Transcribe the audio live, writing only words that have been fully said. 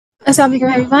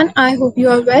Assalamualaikum everyone. I hope you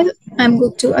are well. I'm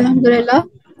good too. Alhamdulillah.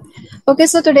 Okay,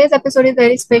 so today's episode is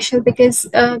very special because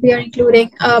we are including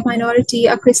a minority,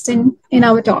 a Christian, in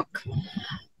our talk.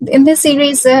 In this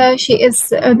series, she is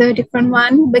the different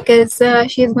one because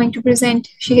she is going to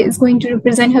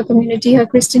represent her community, her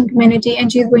Christian community,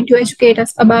 and she is going to educate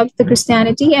us about the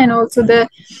Christianity and also the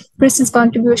Christian's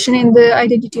contribution in the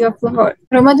identity of Lahore.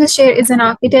 Roma Dilsher is an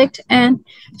architect, and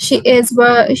she is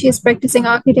practicing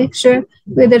architecture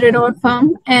with a renowned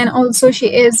firm, and also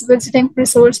she is visiting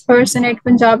resource person at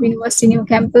Punjab University new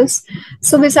campus.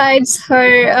 So besides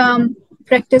her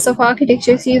practice of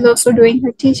architecture, she is also doing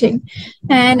her teaching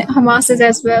and her masters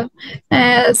as well.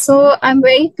 So I'm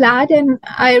very glad, and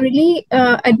I really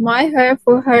admire her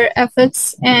for her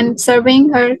efforts and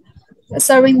serving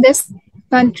this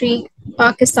country,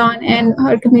 Pakistan, and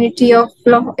her community of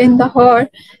in Lahore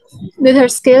with her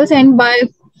skills and by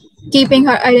keeping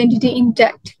her identity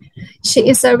intact. She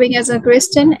is serving as a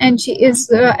Christian, and she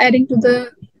is adding to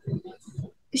the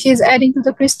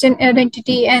Christian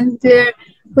identity and their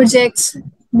projects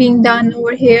being done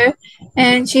over here,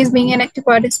 and she's being an active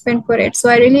participant for it. So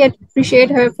I really appreciate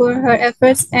her for her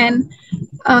efforts and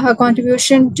her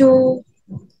contribution to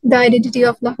the identity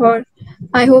of Lahore.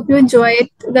 I hope you enjoyed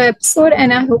the episode,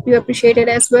 and I hope you appreciate it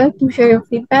as well. To share your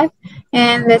feedback,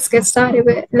 and let's get started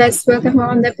with. Let's welcome her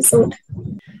on the episode.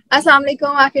 Assalamu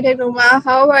alaikum, Architect Roma.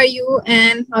 How are you,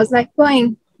 and how's life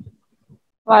going?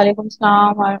 Walaikum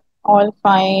salam. I'm all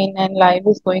fine, and life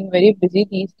is going very busy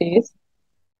these days.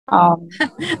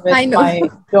 With I know. my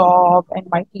job and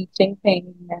my teaching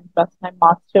thing, and plus my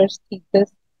master's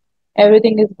thesis,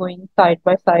 everything is going side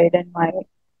by side, and my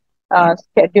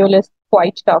schedule is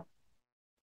quite tough.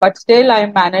 But still, I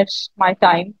manage my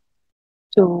time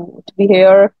to be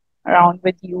here around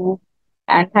with you.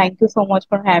 And thank you so much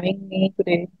for having me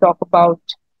today to talk about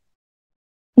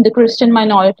the Christian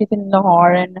minorities in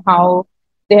Lahore and how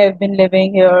they have been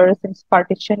living here since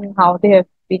partition and how they have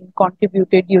been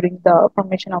contributed during the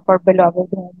formation of our beloved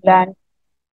homeland.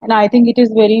 And I think it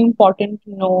is very important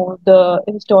to know the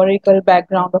historical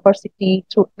background of our city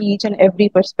through each and every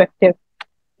perspective,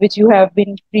 which you have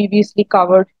been previously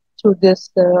covered through this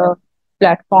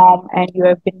platform and you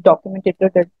have been documented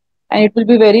it. And it will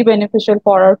be very beneficial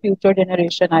for our future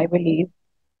generation, I believe.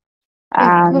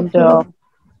 And Hopefully.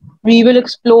 we will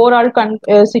explore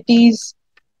our city's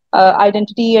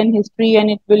identity and history, and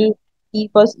it will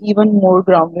keep us even more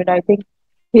grounded. I think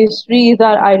history is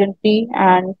our identity,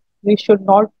 and we should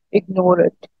not ignore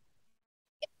it.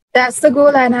 That's the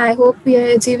goal, and I hope we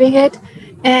are achieving it.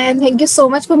 And thank you so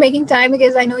much for making time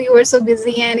because I know you were so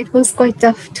busy and it was quite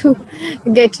tough to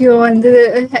get you on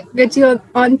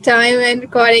time and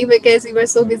recording because you were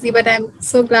so busy. But I'm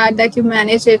so glad that you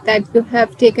managed it, that you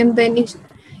have taken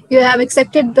you have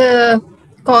accepted the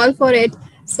call for it.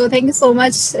 So thank you so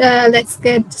much. Let's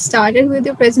get started with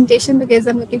your presentation because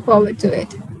I'm looking forward to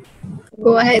it.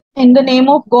 Go ahead. In the name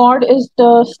of God is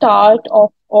the start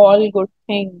of all good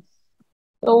things.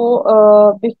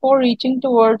 So, before reaching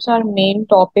towards our main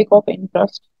topic of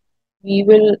interest, we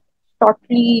will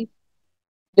shortly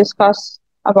discuss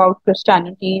about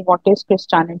Christianity. What is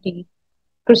Christianity?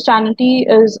 Christianity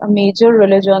is a major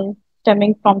religion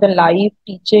stemming from the life,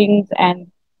 teachings,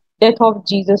 and death of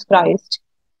Jesus Christ.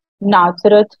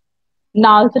 Nazareth.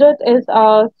 Nazareth is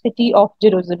a city of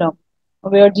Jerusalem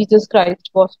where Jesus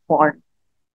Christ was born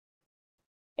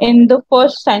in the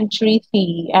first century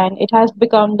CE, and it has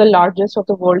become the largest of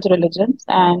the world's religions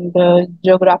and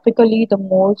geographically the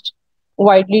most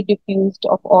widely diffused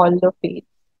of all the faiths.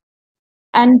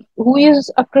 And who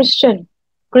is a Christian?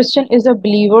 Christian is a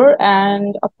believer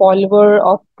and a follower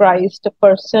of Christ, a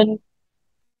person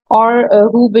or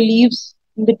who believes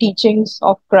in the teachings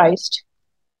of Christ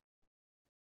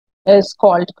is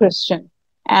called Christian.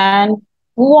 And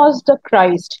who was the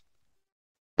Christ?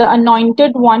 The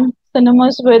anointed one,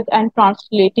 synonymous with and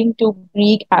translating to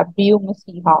Greek Hebrew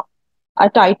Messiah, a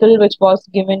title which was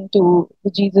given to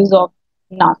the Jesus of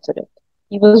Nazareth.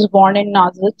 He was born in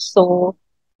Nazareth, so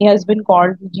he has been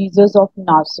called Jesus of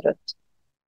Nazareth.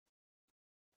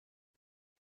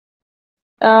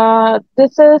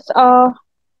 This is a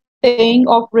saying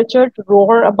of Richard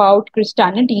Rohr about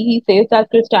Christianity. He says that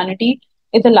Christianity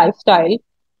is a lifestyle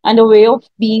and a way of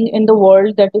being in the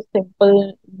world that is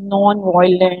simple,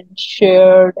 non-violent,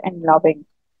 shared, and loving.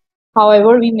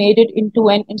 However, we made it into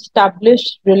an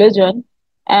established religion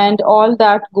and all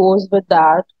that goes with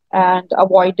that and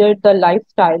avoided the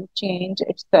lifestyle change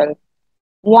itself.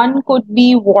 One could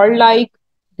be warlike,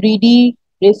 greedy,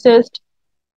 racist,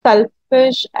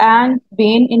 selfish, and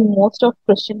vain in most of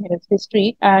Christian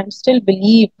history and still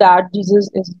believe that Jesus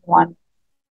is one.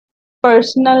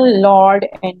 personal Lord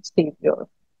and Savior.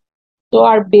 So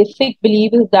our basic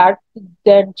belief is that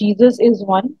Jesus is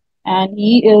one and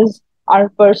he is our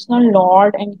personal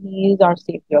Lord and he is our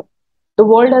Savior. The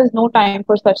world has no time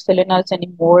for such silliness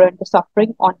anymore, and the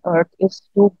suffering on earth is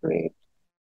too great.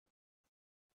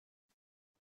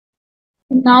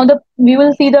 Now, we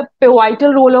will see the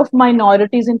pivotal role of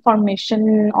minorities in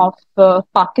formation of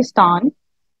Pakistan.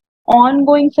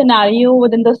 Ongoing scenario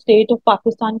within the state of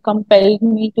Pakistan compelled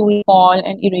me to recall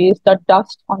and erase the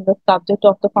dust on the subject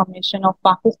of the formation of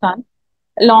Pakistan,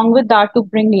 along with that to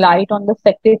bring light on the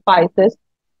sacrifices,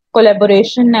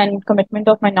 collaboration, and commitment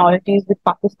of minorities with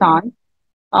Pakistan.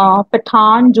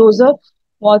 Pathan Joseph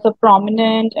was a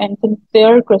prominent and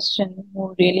sincere Christian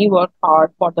who really worked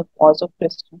hard for the cause of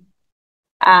Christians,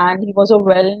 and he was a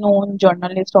well-known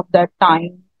journalist of that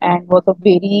time and was a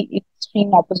very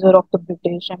extreme opposer of the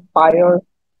British Empire.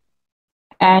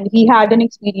 And he had an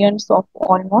experience of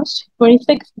almost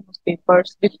 26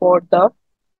 newspapers before the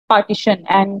partition,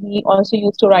 and he also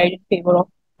used to write in favor of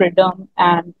freedom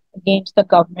and against the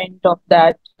government of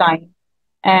that time.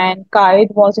 And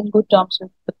Qaid was in good terms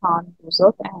with Pathan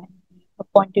Joseph, and he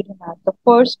appointed him as the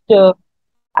first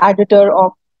editor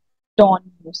of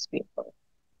Dawn newspaper.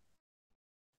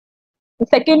 The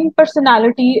second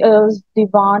personality is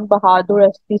Diwan Bahadur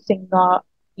S.P. Singha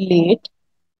late,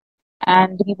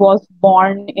 and he was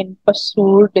born in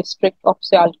Pasur district of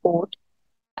Sialkot,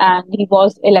 and he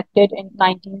was elected in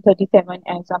 1937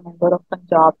 as a member of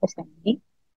Punjab Assembly.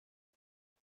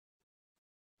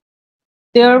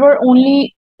 There were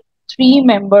only three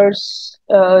members,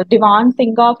 Diwan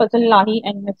Singha, Fazal Lahi,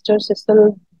 and Mr.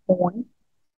 Cecil Bone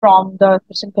from the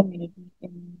Christian community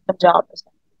in Punjab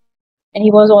Assembly. And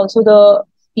he was also the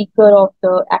Speaker of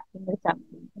the Acting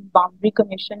Assembly. In Boundary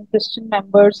Commission, Christian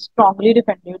members strongly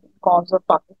defended the cause of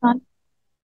Pakistan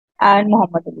and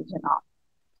Muhammad Ali Jinnah.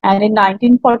 And in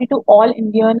 1942, All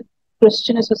Indian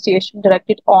Christian Association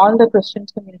directed all the Christian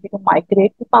community to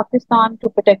migrate to Pakistan to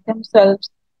protect themselves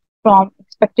from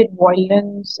expected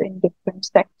violence in different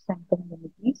sects and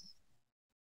communities.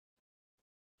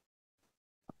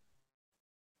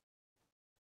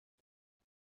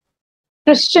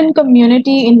 Christian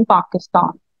community in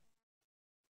Pakistan.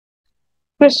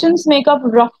 Christians make up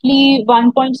roughly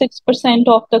 1.6%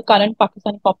 of the current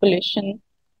Pakistani population,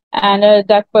 and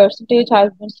that percentage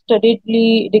has been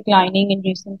steadily declining in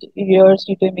recent years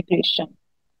due to immigration.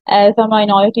 As a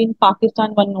minority in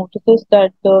Pakistan, one notices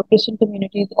that the Christian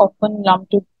community is often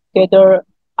lumped together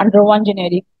under one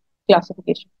generic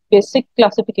classification. Basic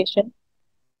classification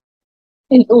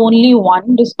is only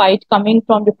one, despite coming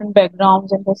from different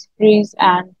backgrounds and histories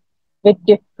and with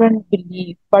different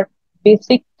beliefs. But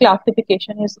basic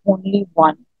classification is only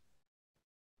one.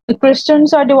 The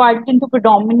Christians are divided into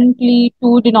predominantly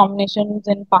two denominations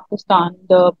in Pakistan,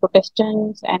 the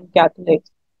Protestants and Catholics,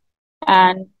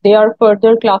 and they are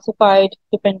further classified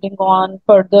depending on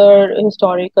further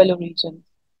historical origins.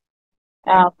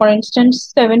 For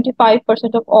instance,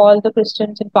 75% of all the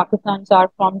Christians in Pakistan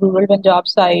are from rural Punjab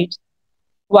sides,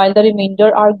 while the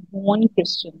remainder are Goan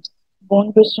Christians.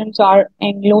 Goan Christians are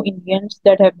Anglo-Indians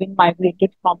that have been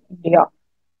migrated from India.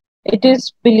 It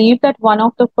is believed that one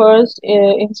of the first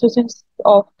instances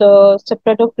of the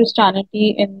spread of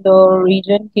Christianity in the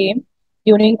region came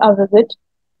during a visit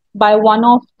by one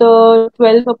of the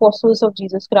 12 apostles of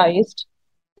Jesus Christ,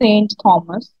 Saint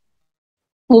Thomas,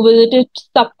 who visited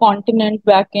subcontinent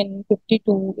back in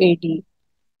 52 AD.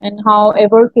 And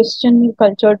however, Christian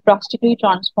culture drastically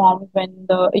transformed when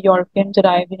the Europeans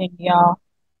arrived in India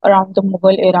around the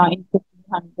Mughal era in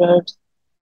 1500s.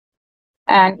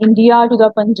 And India to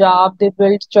the Punjab, they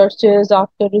built churches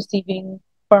after receiving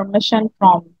permission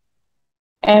from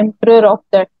emperor of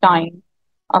that time,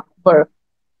 Akbar.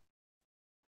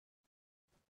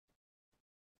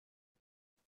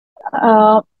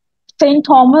 Uh, Saint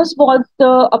Thomas was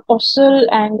the apostle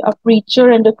and a preacher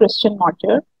and a Christian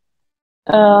martyr.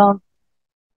 Uh,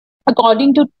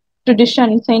 According to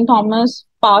tradition, Saint Thomas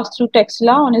passed through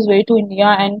Texla on his way to India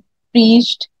and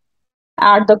preached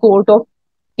at the court of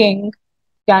King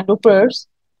Gandopers,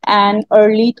 an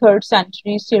early 3rd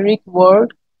century Syriac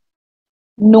word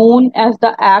known as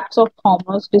the Acts of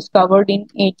Thomas, discovered in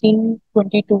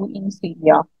 1822 in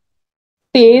Syria.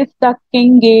 Says the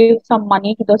king gave some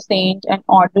money to the saint and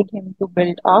ordered him to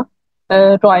build a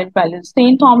royal palace.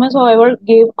 Saint Thomas, however,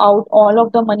 gave out all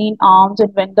of the money in alms,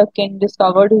 and when the king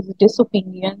discovered his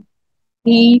disobedience,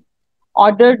 he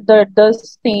ordered that the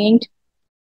saint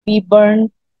be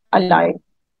burned alive.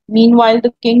 Meanwhile,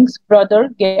 the king's brother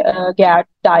Gad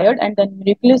died and then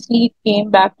miraculously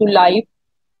came back to life,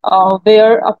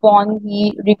 whereupon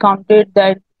he recounted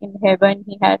that in heaven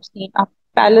he had seen a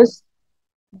palace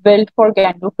built for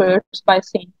Gandalfers by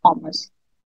Saint Thomas.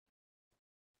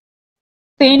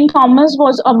 Saint Thomas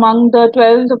was among the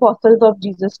 12 apostles of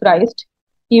Jesus Christ.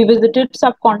 He visited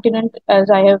subcontinent, as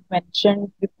I have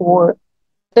mentioned before.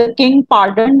 The king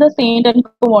pardoned the saint and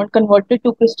converted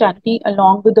to Christianity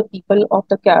along with the people of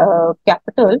the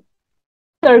capital.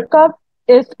 Sirkap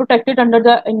is protected under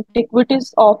the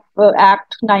Antiquities of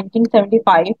Act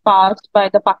 1975, passed by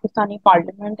the Pakistani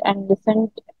Parliament and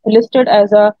listed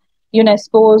as a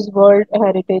UNESCO's World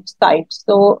Heritage Site.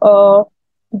 So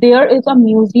there is a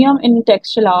museum in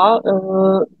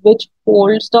Textila which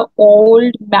holds the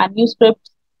old manuscripts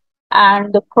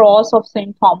and the cross of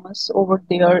Saint Thomas over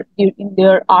there in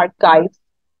their archives.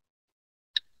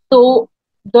 So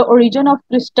the origin of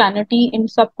Christianity in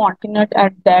subcontinent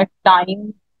at that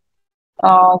time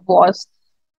was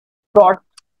brought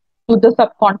to the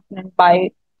subcontinent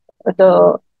by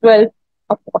the 12th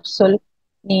apostle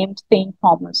named Saint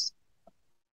Thomas.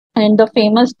 And the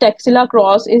famous Texila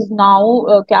cross is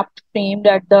now kept framed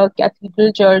at the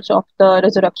Cathedral Church of the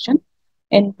Resurrection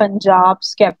in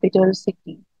Punjab's capital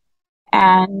city.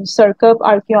 And Sirkap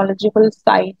archaeological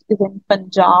site is in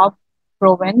Punjab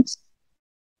province.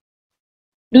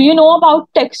 Do you know about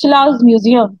Textila's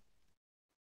museum?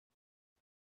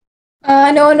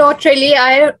 No, not really.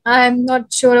 I'm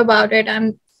not sure about it.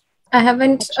 I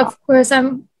haven't. Acha. Of course,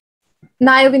 I'm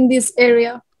naive in this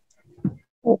area.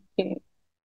 Okay.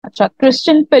 Acha.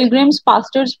 Christian pilgrims,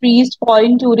 pastors, priests,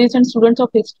 foreign tourists, and students of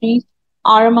history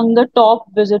are among the top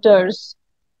visitors,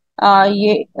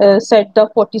 said the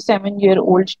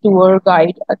 47-year-old tour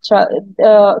guide. Acha,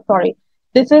 sorry.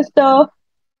 This is the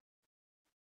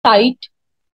site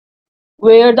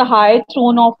where the high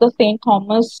throne of the Saint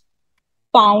Thomas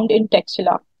found in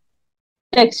Texila.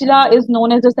 Texila is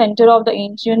known as the center of the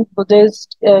ancient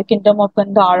Buddhist kingdom of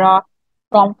Gandhara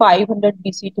from 500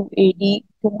 BC to AD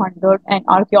 200, and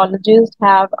archaeologists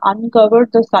have uncovered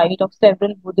the site of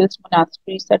several Buddhist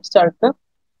monasteries at Sirkap,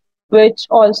 which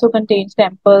also contains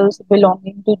temples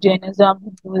belonging to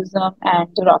Jainism, Hinduism, and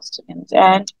Zoroastrians.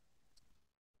 And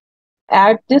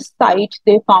at this site,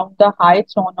 they found the high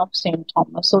throne of Saint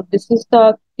Thomas. So this is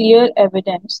the clear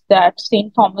evidence that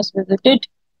Saint Thomas visited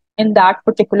in that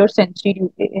particular century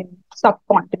in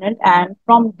subcontinent, and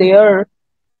from there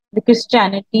the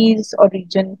Christianity's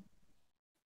origin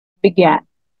began.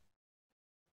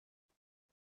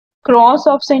 Cross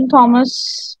of St.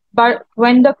 Thomas, but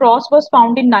when the cross was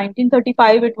found in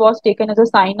 1935, it was taken as a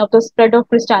sign of the spread of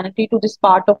Christianity to this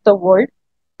part of the world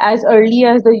as early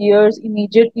as the years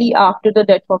immediately after the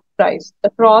death of Christ. The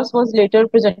cross was later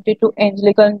presented to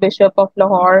Anglican Bishop of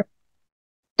Lahore.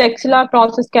 Texila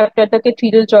cross is kept at the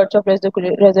Cathedral Church of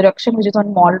Resurrection, which is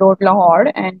on Mall Road,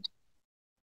 Lahore. And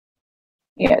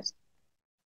yes,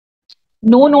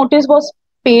 no notice was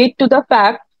paid to the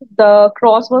fact the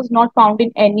cross was not found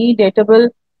in any datable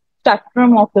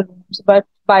spectrum of the rooms, but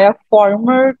by a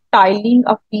former tiling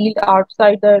a field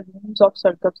outside the rooms of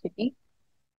Sirkap city,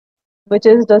 which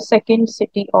is the second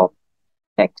city of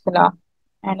Texila.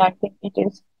 And I think it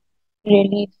is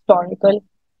really historical.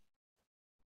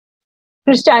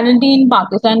 Christianity in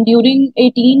Pakistan during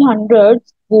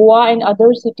 1800s, Goa and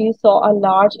other cities saw a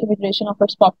large immigration of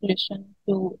its population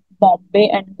to Bombay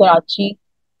and Karachi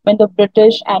when the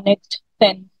British annexed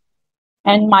Sindh,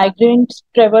 and migrants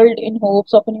traveled in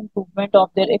hopes of an improvement of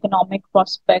their economic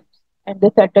prospects, and they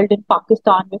settled in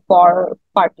Pakistan before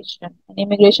partition. And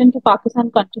immigration to Pakistan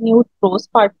continued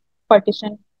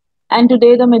post-partition, and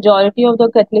today the majority of the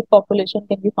Catholic population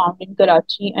can be found in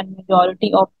Karachi, and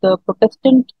majority of the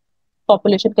Protestant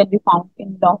population can be found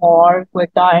in Lahore,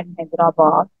 Quetta, and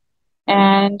Hyderabad.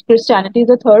 And Christianity is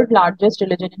the third largest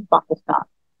religion in Pakistan.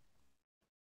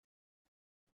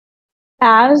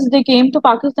 As they came to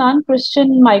Pakistan,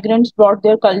 Christian migrants brought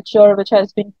their culture, which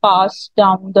has been passed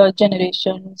down the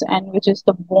generations and which is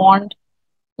the bond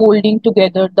holding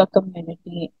together the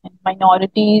community. And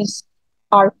minorities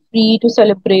are free to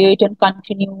celebrate and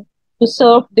continue to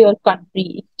serve their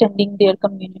country, extending their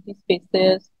community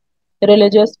spaces,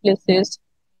 religious places.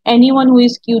 Anyone who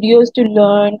is curious to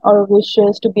learn or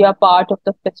wishes to be a part of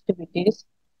the festivities.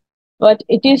 But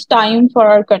it is time for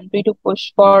our country to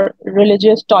push for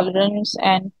religious tolerance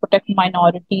and protect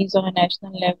minorities on a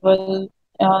national level.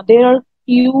 There are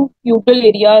few feudal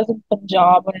areas in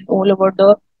Punjab and all over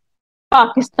the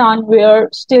Pakistan where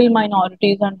still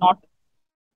minorities are not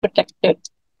protected.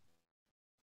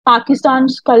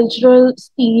 Pakistan's cultural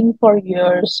scene for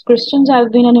years. Christians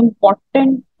have been an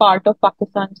important part of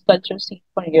Pakistan's cultural scene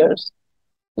for years.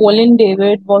 Colin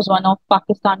David was one of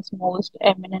Pakistan's most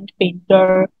eminent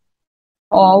painter,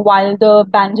 while the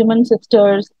Benjamin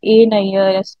sisters, A.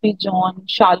 Nair, S.P. John,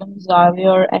 Shalom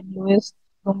Xavier, and Louis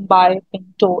Mumbai,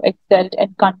 Pinto excelled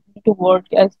and continue to work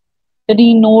as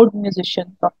renowned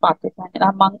musicians of Pakistan. And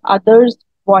among others,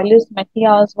 Wallace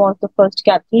Mathias was the first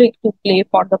Catholic to play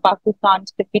for the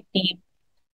Pakistan's cricket team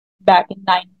back in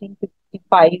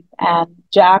 1955, and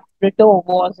Jack Brito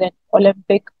was an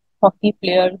Olympic hockey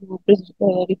player who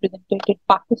represented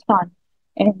Pakistan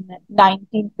in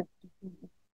 1952.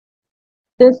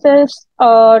 This is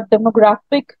a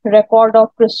demographic record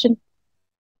of Christian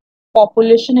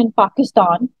population in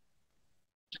Pakistan.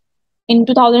 In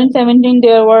 2017,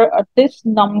 there were this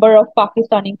number of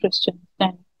Pakistani Christians,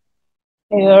 and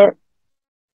here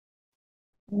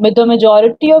the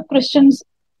majority of Christians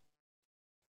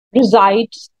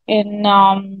resides in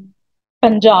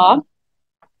Punjab.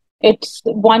 It's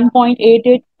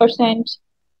 1.88%,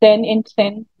 then in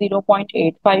Sindh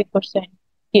 0.85%,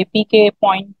 KPK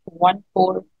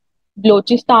 0.14,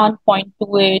 Balochistan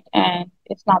 0.28, and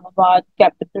Islamabad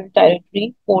Capital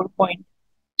Territory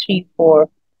 4.34.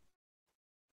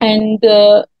 And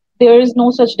there is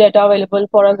no such data available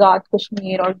for Azad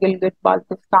Kashmir or Gilgit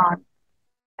Baltistan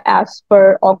as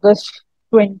per August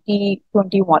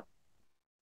 2021.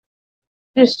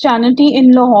 Christianity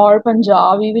in Lahore,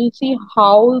 Punjab, we will see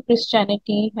how Christian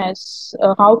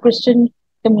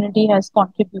community has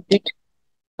contributed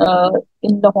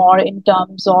in Lahore in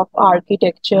terms of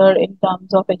architecture, in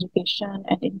terms of education,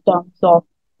 and in terms of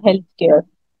healthcare.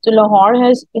 So Lahore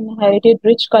has inherited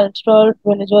rich cultural,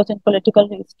 religious, and political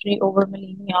history over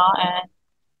millennia, and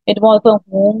it was a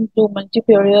home to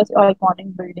multifarious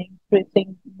iconic buildings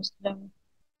tracing Muslim,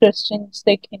 Christian,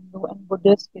 Sikh, Hindu, and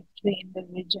Buddhist history in the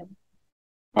region.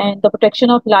 And the protection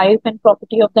of life and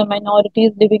property of the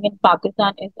minorities living in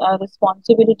Pakistan is a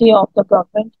responsibility of the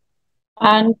government.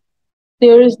 And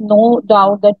there is no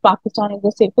doubt that Pakistan is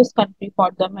the safest country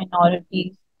for the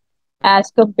minorities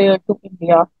as compared to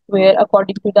India, where,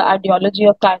 according to the ideology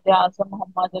of Quaid-e-Azam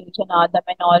Muhammad Ali Jinnah, the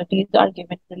minorities are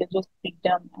given religious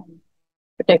freedom and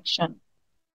protection.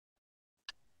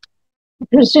 The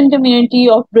Christian community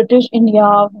of British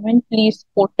India vehemently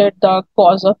supported the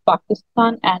cause of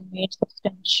Pakistan and made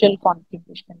substantial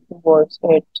contribution towards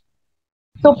it.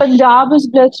 So Punjab is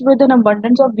blessed with an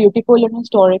abundance of beautiful and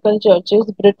historical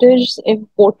churches. British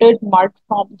imported mud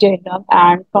from Jhelum,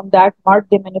 and from that mud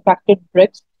they manufactured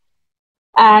bricks,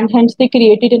 and hence they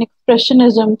created an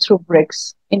expressionism through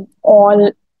bricks in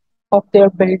all of their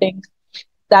buildings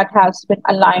that has been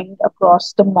aligned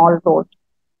across the Mall Road.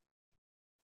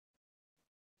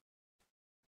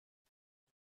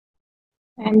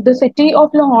 And the city of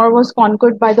Lahore was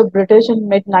conquered by the British in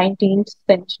mid-19th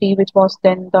century, which was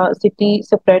then the city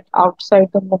separate outside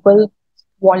the Mughal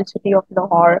walled city of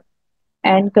Lahore.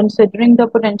 And considering the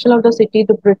potential of the city,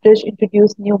 the British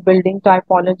introduced new building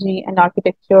typology and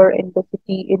architecture in the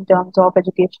city in terms of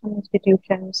education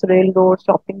institutions, railroads,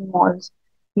 shopping malls,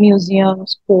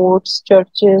 museums, ports,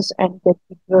 churches, and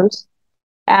cathedrals.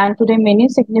 And today, many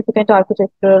significant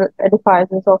architectural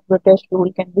edifices of British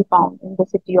rule can be found in the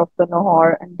city of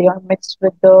Lahore, and they are mixed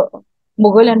with the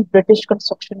Mughal and British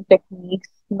construction techniques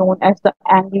known as the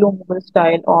Anglo-Mughal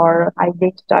style or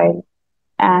hybrid style.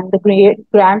 And the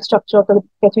great grand structure of the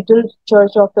Cathedral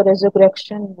Church of the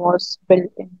Resurrection was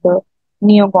built in the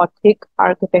neo-Gothic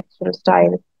architectural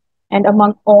style. And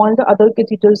among all the other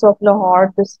cathedrals of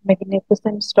Lahore, this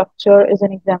magnificent structure is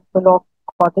an example of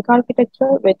Gothic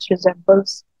architecture, which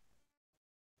resembles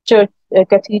church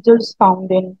cathedrals found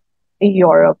in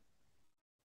Europe.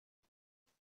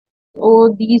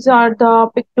 So these are the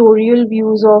pictorial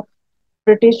views of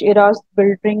British era's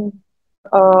building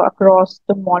across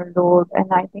the Mall Road,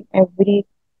 and I think every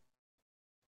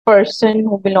person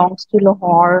who belongs to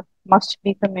Lahore must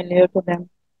be familiar to them.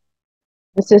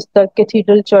 This is the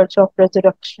Cathedral Church of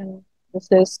Resurrection. This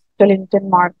is Clinton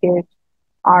Market,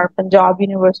 our Punjab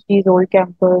University's old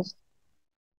campus,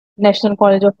 National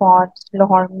College of Arts,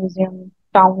 Lahore Museum,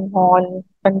 Town Hall,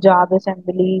 Punjab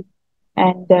Assembly,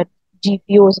 and that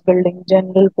GPO's building,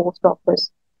 General Post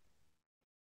Office.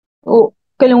 So,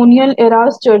 colonial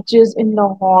era's churches in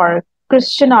Lahore,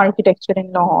 Christian architecture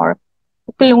in Lahore.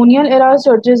 Colonial era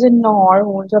churches in Lahore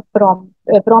holds a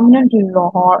prominent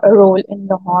role in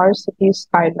Lahore city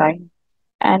skyline,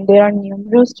 and there are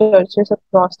numerous churches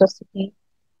across the city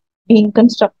being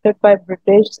constructed by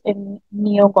British in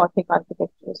neo-Gothic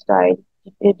architectural style.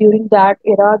 During that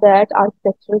era, that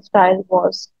architectural style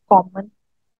was common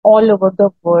all over the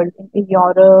world, in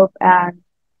Europe and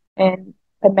in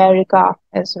America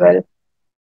as well.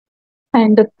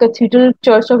 And the Cathedral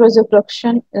Church of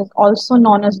Resurrection is also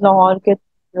known as Lahore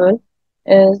Cathedral,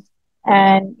 is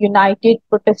an united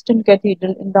Protestant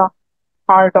cathedral in the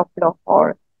heart of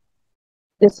Lahore.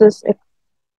 This is it.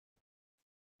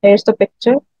 Here's the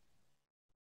picture.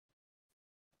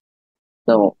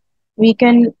 So we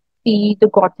can see the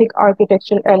Gothic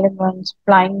architectural elements,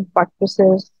 flying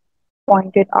buttresses,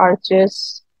 pointed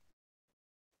arches.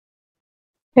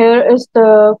 Here is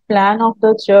the plan of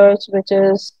the church, which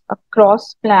is a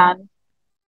cross plan.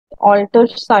 The altar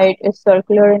side is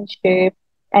circular in shape.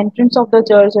 Entrance of the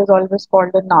church is always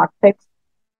called the narthex.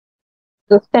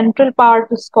 The central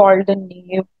part is called the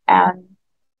nave, and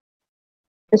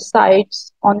the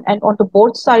sides on the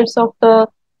both sides of the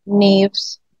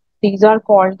naves, these are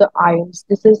called the aisles.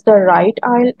 This is the right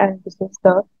aisle, and this is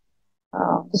the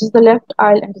left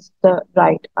aisle, and this is the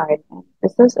right aisle. And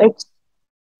this is its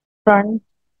front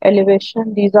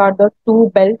elevation. These are the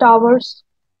two bell towers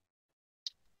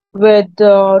with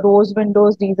rose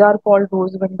windows. These are called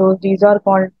rose windows. These are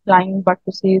called flying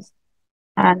buttresses,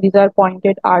 and these are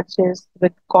pointed arches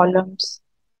with columns.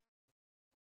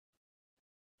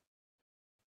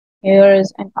 Here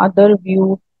is another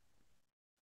view.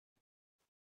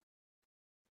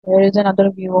 Here is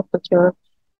another view of the church.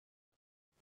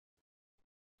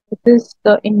 This is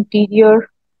the interior.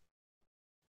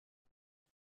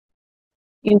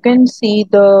 You can see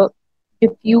the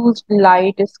diffused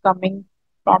light is coming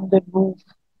from the roof,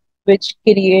 which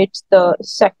creates the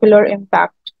secular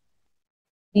impact.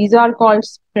 These are called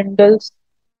spindles.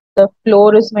 The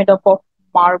floor is made up of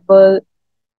marble,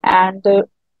 and the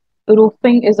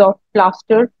roofing is of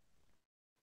plaster.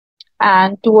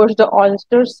 And towards the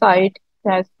altar side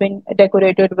has been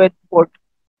decorated with wood,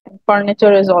 and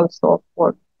furniture is also of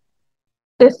wood.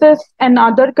 This is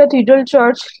another cathedral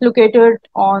church located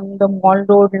on the Mall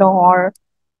Road, Lahore,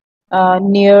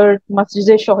 near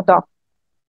Masjid-e-Shohada.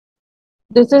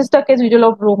 This is the cathedral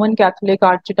of Roman Catholic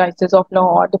Archdiocese of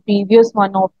Lahore. The previous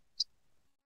one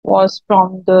was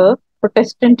from the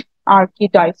Protestant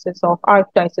Archdiocese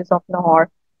of Lahore.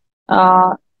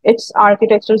 Uh, its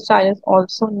architectural style is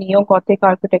also neo-Gothic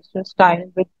architectural style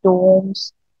with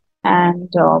domes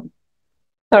and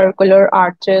circular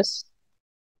arches,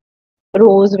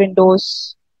 rose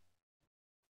windows,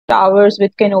 towers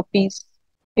with canopies.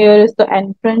 Here is the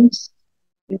entrance.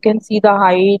 You can see the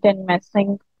height and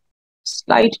massing.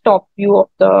 Slight top view of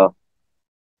the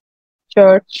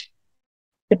church.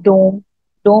 The dome.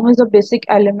 Dome is a basic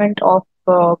element of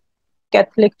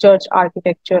Catholic church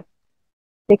architecture.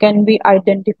 They can be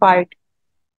identified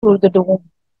through the dome,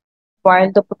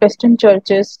 while the Protestant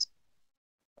churches,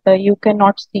 you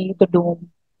cannot see the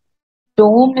dome.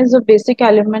 Dome is a basic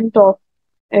element of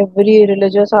every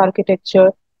religious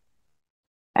architecture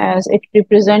as it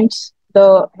represents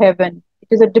the heaven. It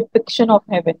is a depiction of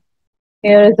heaven.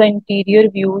 Here is the interior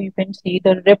view. You can see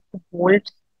the ripped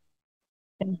bolts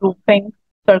and roofing,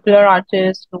 circular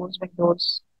arches, rose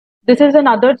windows. This is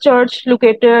another church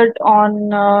located on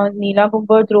Neela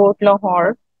Gumbad Road,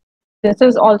 Lahore. This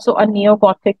is also a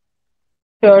neo-Gothic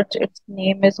church. Its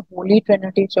name is Holy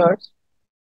Trinity Church.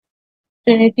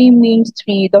 Trinity means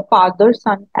three, the Father,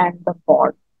 Son, and the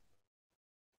God.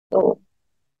 So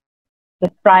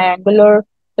the triangular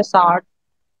facade,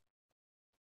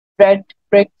 red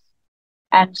bricks,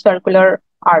 and circular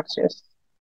arches.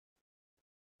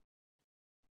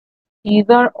 These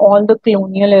are all the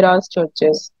colonial era's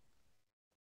churches.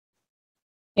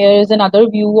 Here is another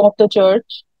view of the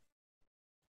church.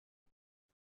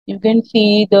 You can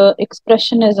see the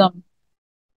expressionism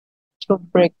through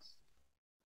bricks.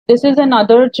 This is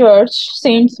another church,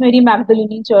 Saint Mary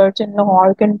Magdalene Church in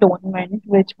Lahore Cantonment,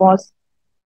 which was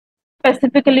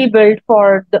specifically built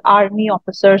for the army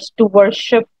officers to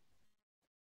worship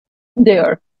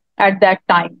there at that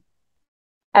time,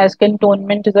 as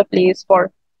cantonment is a place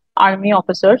for army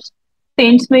officers.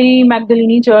 Saint Mary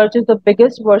Magdalene Church is the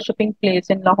biggest worshipping place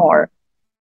in Lahore.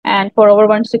 And for over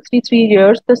 163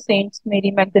 years, the Saint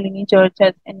Mary Magdalene Church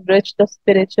has enriched the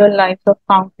spiritual lives of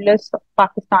countless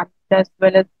Pakistanis as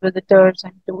well as visitors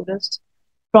and tourists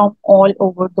from all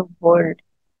over the world.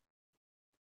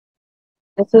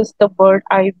 This is the bird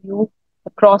eye view, the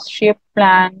cross-shaped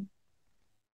plan,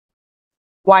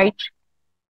 white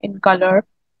in color,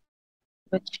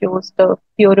 which shows the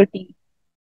purity.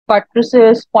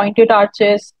 Buttresses, pointed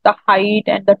arches, the height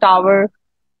and the tower.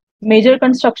 Major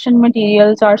construction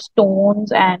materials are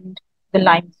stones and the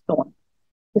limestone.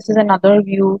 This is another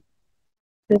view.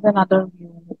 This is another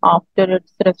view after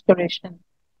its restoration.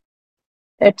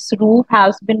 Its roof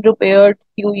has been repaired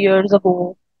few years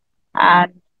ago,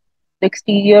 and the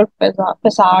exterior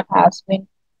facade has been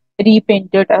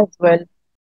repainted as well.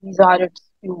 These are its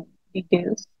few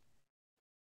details.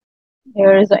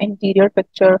 Here is the interior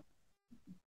picture.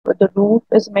 The roof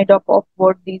is made up of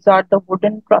wood. These are the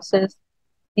wooden trusses.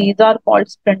 These are called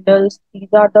spindles. These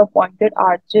are the pointed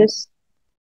arches,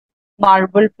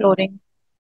 marble flooring,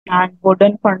 and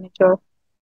wooden furniture.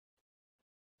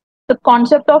 The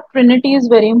concept of Trinity is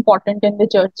very important in the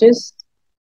churches.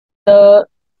 The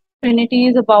Trinity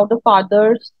is about the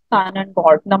Father, Son, and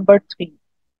God. Number three.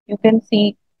 You can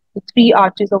see the three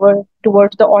arches over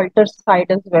towards the altar side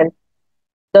as well.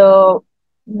 The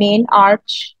main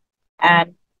arch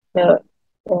and the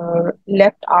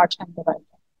left arch and the right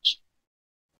arch.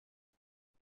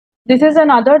 This is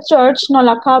another church,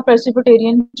 Nolakha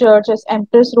Presbyterian Church, as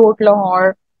Empress Road,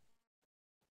 Lahore.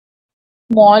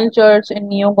 Small church in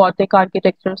neo-Gothic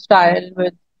architectural style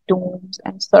with domes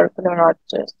and circular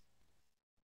arches.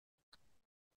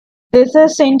 This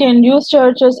is St. Andrew's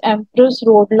Church as Empress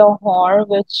Road, Lahore,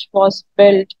 which was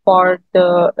built for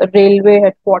the railway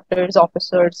headquarters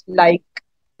officers, like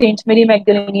St. Mary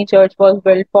Magdalene Church was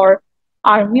built for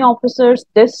army officers.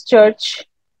 This church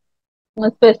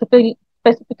was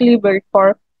specifically built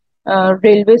for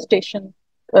railway station,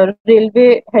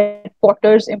 railway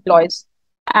headquarters employees.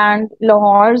 And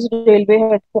Lahore's railway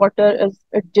headquarters is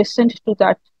adjacent to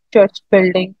that church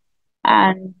building,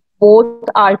 and both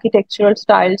architectural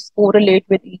styles correlate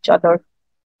with each other.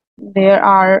 There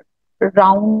are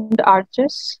round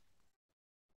arches,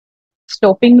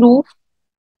 sloping roof.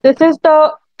 This is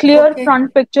the clear Okay.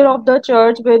 front picture of the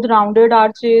church with rounded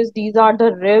arches. These are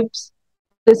the ribs.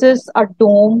 This is a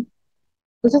dome.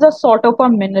 This is a sort of a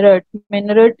minaret.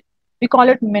 Minaret, we call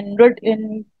it minaret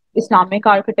in Islamic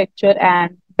architecture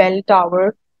and bell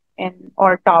tower in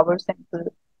or tower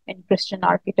symbol in Christian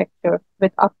architecture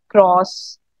with a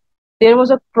cross. There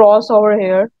was a cross over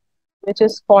here, which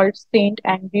is called Saint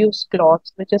Andrew's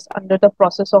Cross, which is under the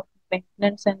process of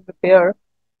maintenance and repair.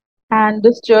 And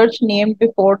this church named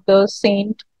before the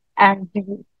Saint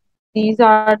Andrew. These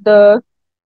are the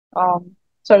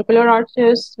circular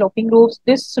arches, sloping roofs.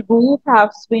 This roof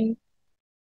has been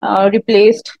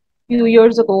replaced few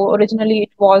years ago. Originally,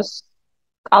 it was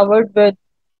covered with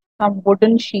some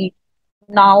wooden sheet.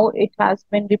 Now it has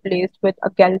been replaced with a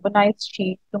galvanized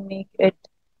sheet to make it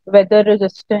weather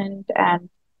resistant and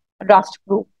rust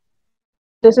proof.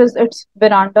 This is its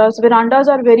verandas. Verandas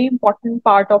are very important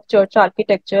part of church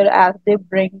architecture as they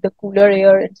bring the cooler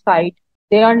air inside.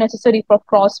 They are necessary for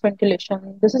cross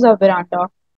ventilation. This is a veranda,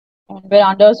 and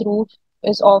veranda's roof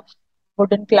is of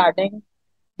wooden cladding.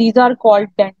 These are called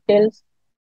dentils,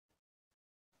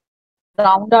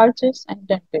 round arches, and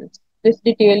dentils. This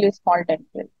detail is called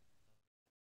dentil.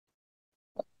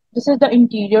 This is the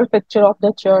interior picture of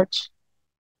the church.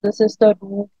 This is the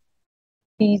roof.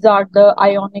 These are the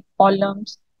ionic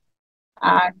columns.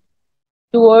 And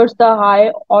towards the high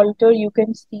altar, you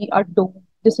can see a dome.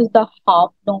 This is the half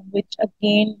dome, which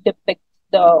again depicts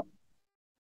the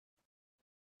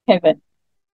heaven.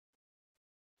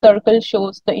 Circle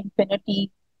shows the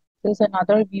infinity. This is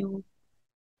another view.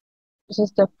 This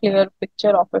is the clear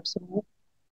picture of its roof.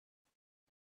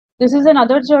 This is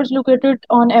another church located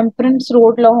on Empress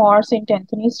Road, Lahore, St.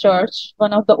 Anthony's Church,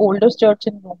 one of the oldest church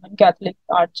in Roman Catholic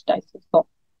Archdiocese of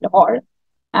Lahore,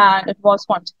 and it was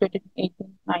consecrated in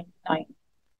 1899,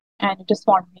 and it is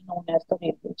formally known as the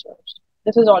Railway Church.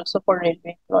 This is also for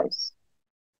railway employees.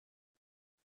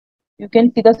 You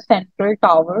can see the central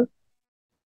tower,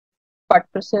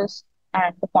 buttresses,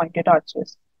 and the pointed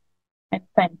arches, and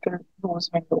central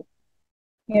rose window.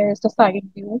 Here is the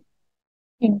side view,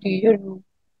 interior view.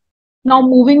 Now,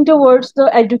 moving towards the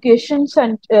education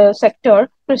sector,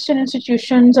 Christian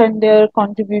institutions and their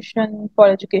contribution for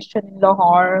education in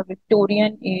Lahore,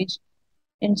 Victorian age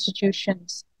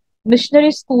institutions.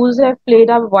 Missionary schools have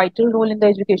played a vital role in the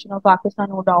education of Pakistan,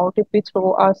 no doubt. If we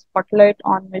throw a spotlight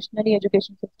on missionary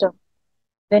education system,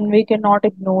 then we cannot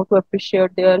ignore to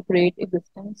appreciate their great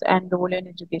existence and role in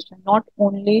education, not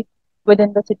only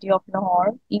within the city of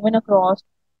Lahore, even across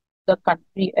the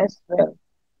country as well.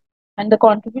 And the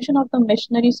contribution of the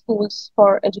missionary schools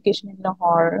for education in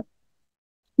Lahore,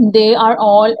 they are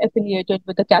all affiliated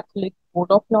with the Catholic Board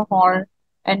of Lahore,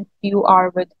 and few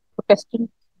are with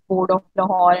Protestant Board of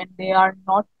Lahore, and they are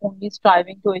not only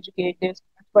striving to educate their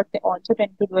students, but they also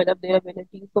tend to develop their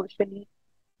ability socially,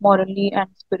 morally, and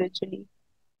spiritually.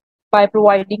 By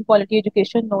providing quality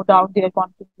education, no doubt they are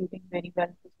contributing very well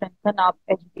to strengthen our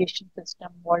education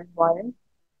system worldwide.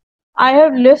 I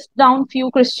have listed down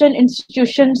few Christian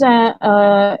institutions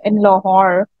in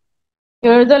Lahore.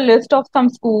 Here's a list of some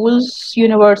schools,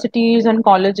 universities, and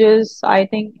colleges. I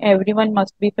think everyone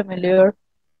must be familiar.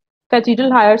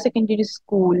 Cathedral Higher Secondary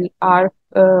School, our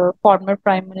former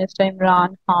Prime Minister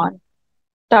Imran Khan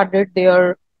studied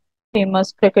there.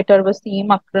 Famous cricketer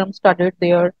Wasim Akram studied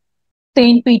there.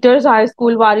 St. Peter's High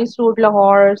School, Waris Road,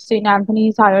 Lahore. St.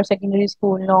 Anthony's Higher Secondary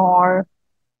School, Lahore.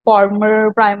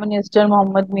 Former Prime Minister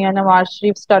Muhammad Mian Nawaz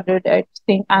Sharif studied at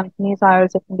St. Anthony's Higher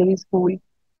Secondary School.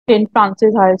 St.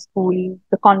 Francis High School,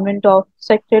 the Convent of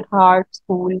Sacred Heart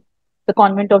School, the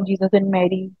Convent of Jesus and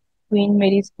Mary, Queen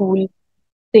Mary School,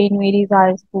 St. Mary's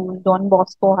High School, Don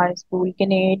Bosco High School,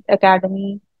 Kinnaird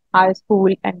Academy High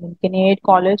School, and then Kinnaird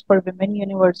College for Women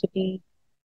University,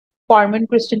 Forman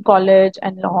Christian College,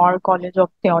 and Lahore College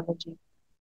of Theology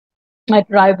at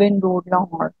Raiban Road,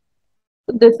 Lahore.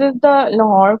 So this is the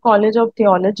Lahore College of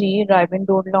Theology, Raiban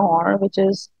Road, Lahore, which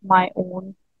is my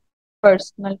own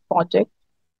personal project.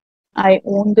 I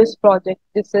own this project.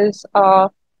 This is a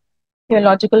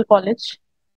theological college.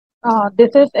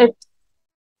 This is it.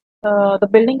 The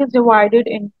building is divided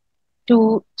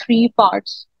into three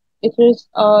parts. It is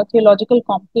a theological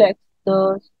complex.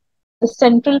 The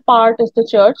central part is the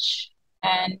church,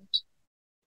 and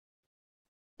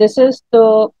this is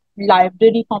the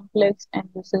library complex, and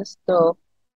this is the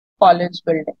college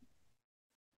building.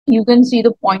 You can see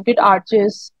the pointed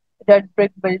arches, red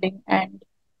brick building, and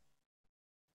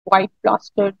white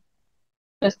plastered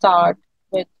facade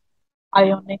with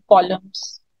ionic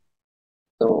columns.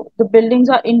 So the buildings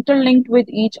are interlinked with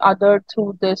each other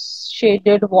through this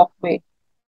shaded walkway.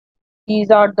 These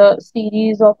are the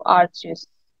series of arches.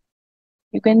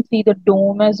 You can see the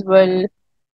dome as well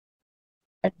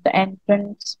at the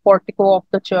entrance portico of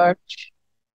the church.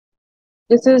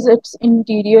 This is its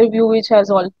interior view, which has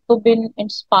also been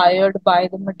inspired by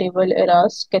the medieval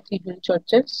era's cathedral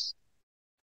churches.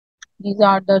 These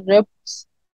are the ribs,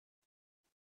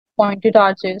 pointed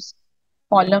arches,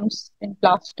 columns in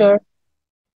plaster.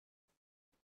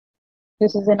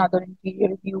 This is another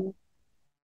interior view.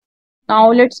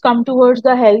 Now let's come towards the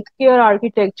healthcare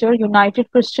architecture.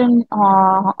 United Christian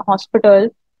Hospital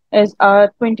is a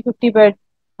 2050 bed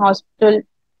hospital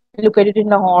located in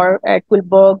Lahore at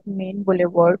Gulberg Main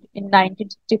Boulevard. In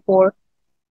 1964,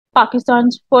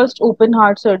 Pakistan's first open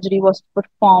heart surgery was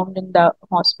performed in the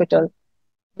hospital.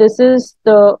 This is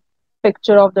the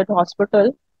picture of that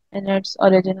hospital in its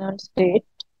original state.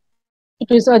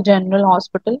 It is a general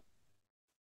hospital.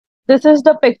 This is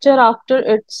the picture after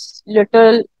its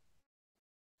little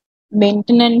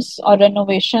maintenance or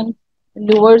renovation.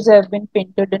 Louvers have been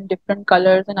painted in different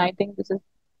colors, and I think this is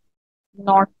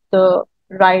not the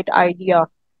right idea,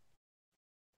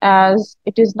 as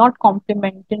it is not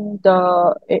complementing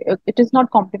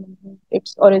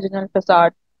its original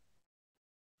facade.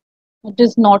 It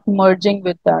is not merging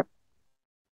with that.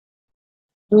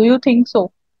 Do you think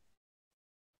so?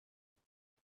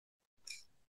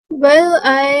 Well,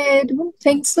 I don't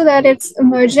think so that it's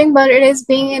emerging, but it is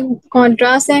being in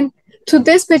contrast. And to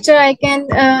this picture, I can,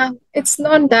 it's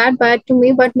not that bad to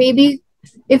me, but maybe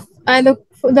if I look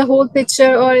for the whole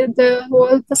picture or the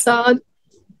whole facade,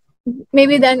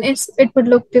 maybe then it would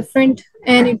look different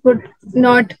and it would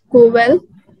not go well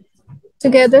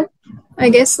together. I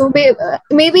guess so.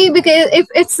 Maybe because if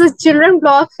it's a children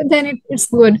block, then it's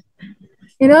good.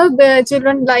 You know, the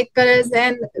children like colors,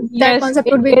 and that Yes, concept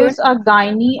it would be good. is a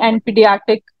gynae and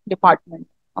pediatric department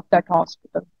of that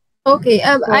hospital. Okay,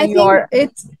 So I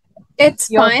think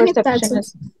it's your fine if that's perception okay.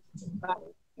 is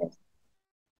right. Yes.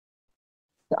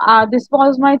 This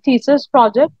was my thesis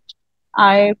project.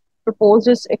 I proposed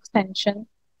this extension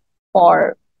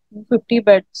for 50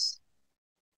 beds.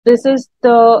 This is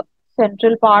the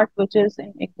central part which is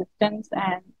in existence,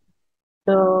 and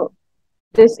the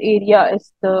this area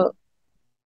is the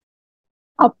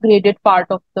upgraded part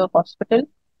of the hospital.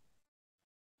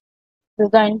 This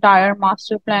is the entire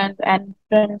master plan, the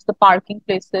entrance, the parking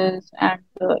places, and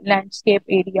the landscape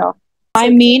area. My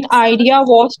main idea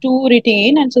was to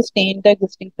retain and sustain the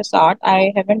existing facade.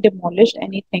 I haven't demolished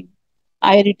anything.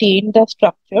 I retained the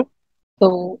structure.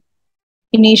 So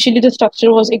initially the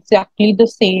structure was exactly the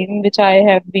same which I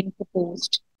have been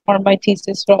proposed for my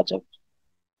thesis project.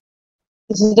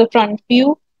 This is the front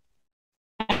view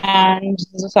and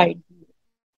this is the side view.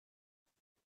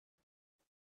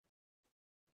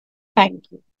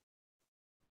 Thank you.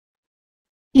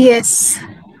 Yes.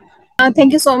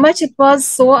 Thank you so much. It was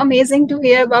so amazing to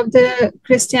hear about the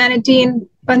Christianity in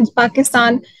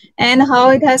Pakistan and how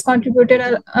it has contributed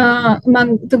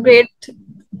among the great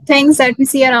things that we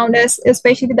see around us,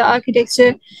 especially the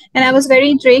architecture. And I was very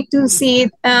intrigued to see.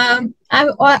 I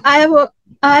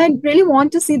really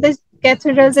want to see the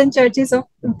cathedrals and churches of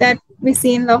that we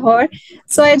see in Lahore.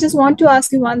 So I just want to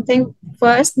ask you one thing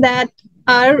first: that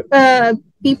are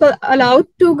people allowed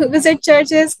to visit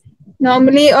churches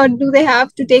normally, or do they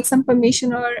have to take some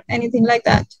permission or anything like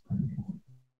that?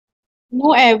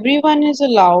 No, everyone is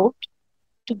allowed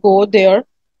to go there.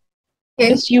 Okay.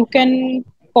 Just you can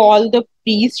call the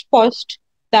priest first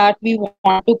that we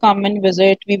want to come and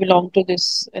visit. We belong to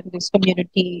this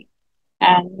community,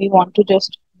 and we want to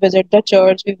just visit the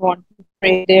church. We want to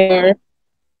pray there.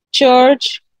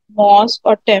 Church, mosque,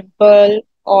 or temple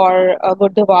or a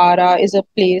gurdwara is a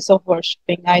place of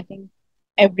worshipping. I think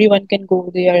everyone can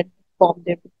go there and perform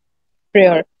their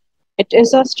prayer. It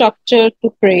is a structure to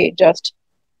pray just,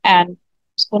 and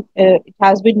it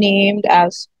has been named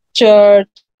as church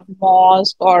or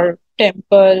mosque or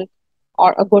temple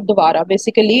or a gurdwara.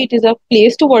 Basically, it is a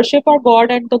place to worship our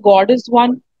God, and the God is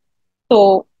one.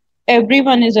 So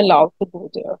everyone is allowed to go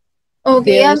there.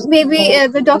 Okay, There yeah, is maybe no the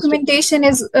restriction. documentation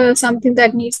is something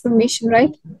that needs permission,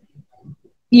 right?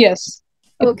 Yes,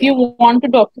 if Okay. you want to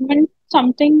document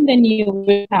something, then you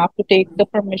will have to take the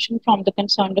permission from the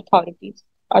concerned authorities.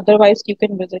 Otherwise, you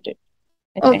can visit it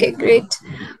at any Okay, time. great.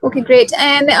 Okay, great.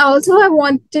 And also, I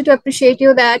wanted to appreciate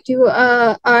you that you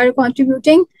are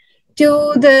contributing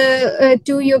to the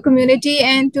to your community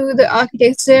and to the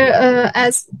architecture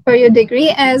as per your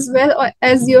degree as well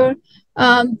as your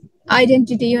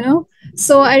identity.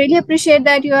 So I really appreciate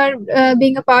that you are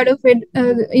being a part of it.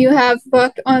 You have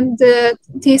worked on the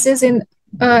thesis in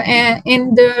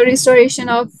the restoration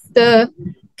of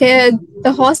care,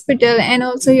 the hospital, and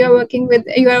also you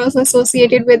are also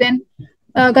associated with an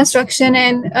construction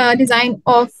and design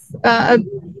of a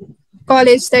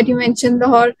college that you mentioned,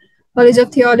 the College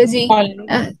of Theology. Only,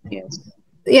 Uh, yes.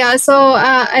 yeah, so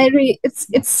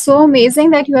it's so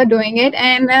amazing that you are doing it,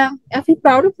 and I feel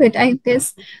proud of it. I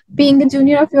guess being a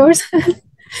junior of yours,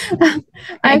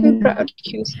 I feel Thank proud.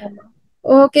 you so much.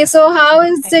 Okay, so how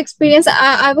is Thank the experience?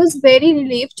 I was very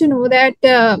relieved to know that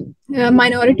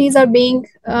minorities are being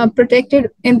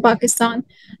protected in Pakistan.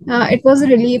 It was a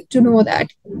relief to know that.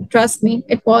 Trust me,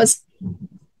 it was.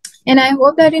 And I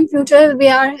hope that in future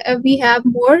we have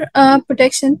more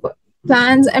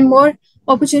plans and more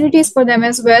opportunities for them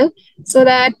as well, so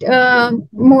that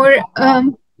more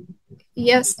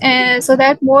yes, and so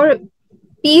that more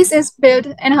peace is built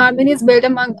and harmony is built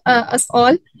among us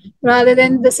all, rather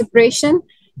than the separation.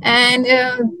 And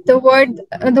the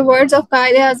words of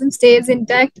Qaeda Azam stays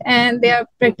intact and they are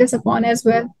practiced upon as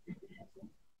well.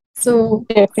 So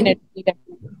definitely,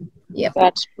 definitely. yep.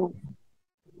 That's true.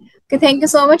 Okay, thank you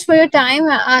so much for your time.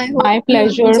 I hope My you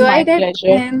pleasure, enjoyed my it, pleasure.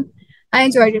 and I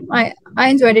enjoyed it. I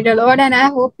enjoyed it a lot, and I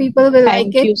hope people will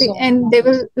like Thank it you so and they much.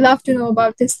 will love to know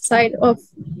about this I side hope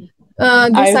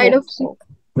of so.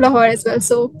 Lahore as well.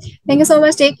 So thank you so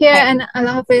much. Take care Thank and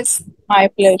Allah Hafiz. My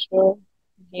pleasure.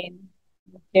 Again,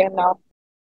 okay, Allah.